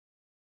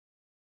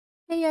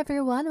Hey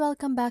everyone,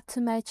 welcome back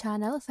to my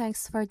channel.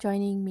 Thanks for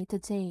joining me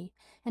today.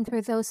 And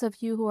for those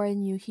of you who are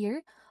new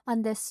here,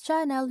 on this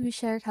channel we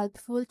share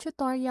helpful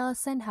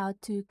tutorials and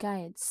how-to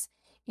guides.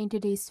 In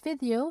today's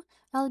video,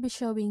 I'll be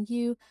showing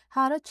you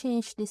how to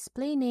change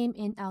display name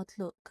in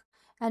Outlook.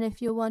 And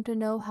if you want to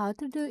know how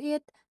to do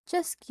it,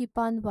 just keep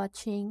on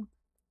watching.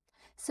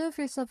 So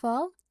first of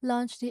all,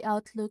 launch the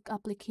Outlook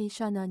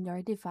application on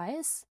your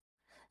device.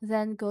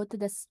 Then go to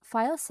the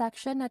File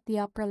section at the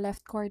upper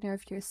left corner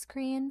of your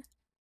screen.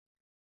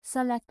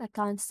 Select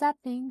Account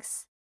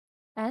Settings,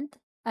 and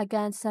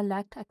again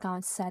select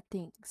Account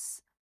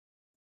Settings.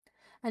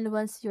 And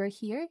once you're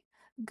here,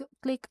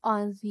 click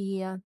on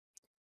the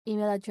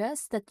email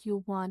address that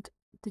you want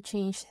to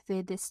change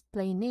the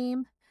display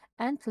name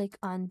and click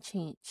on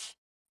Change.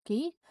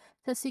 Okay,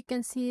 so as you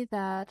can see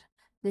that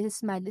this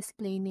is my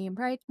display name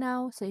right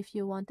now. So if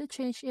you want to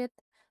change it,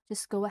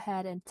 just go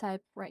ahead and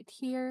type right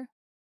here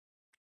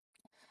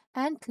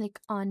and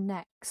click on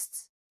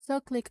Next. So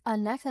click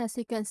on Next. As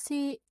you can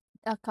see,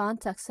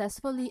 account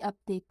successfully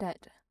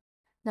updated.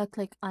 Now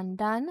click on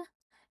Done.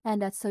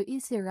 And that's so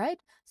easy, right?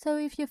 So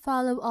if you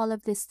follow all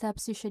of these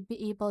steps, you should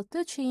be able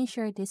to change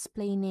your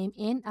display name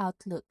in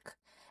Outlook.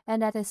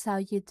 And that is how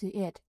you do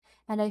it.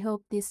 And I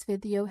hope this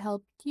video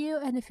helped you.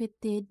 And if it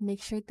did,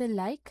 make sure to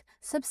like,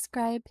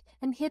 subscribe,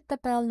 and hit the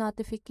bell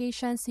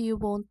notification so you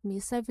won't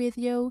miss a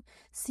video.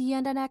 See you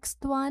on the next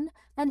one,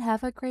 and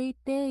have a great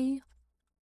day.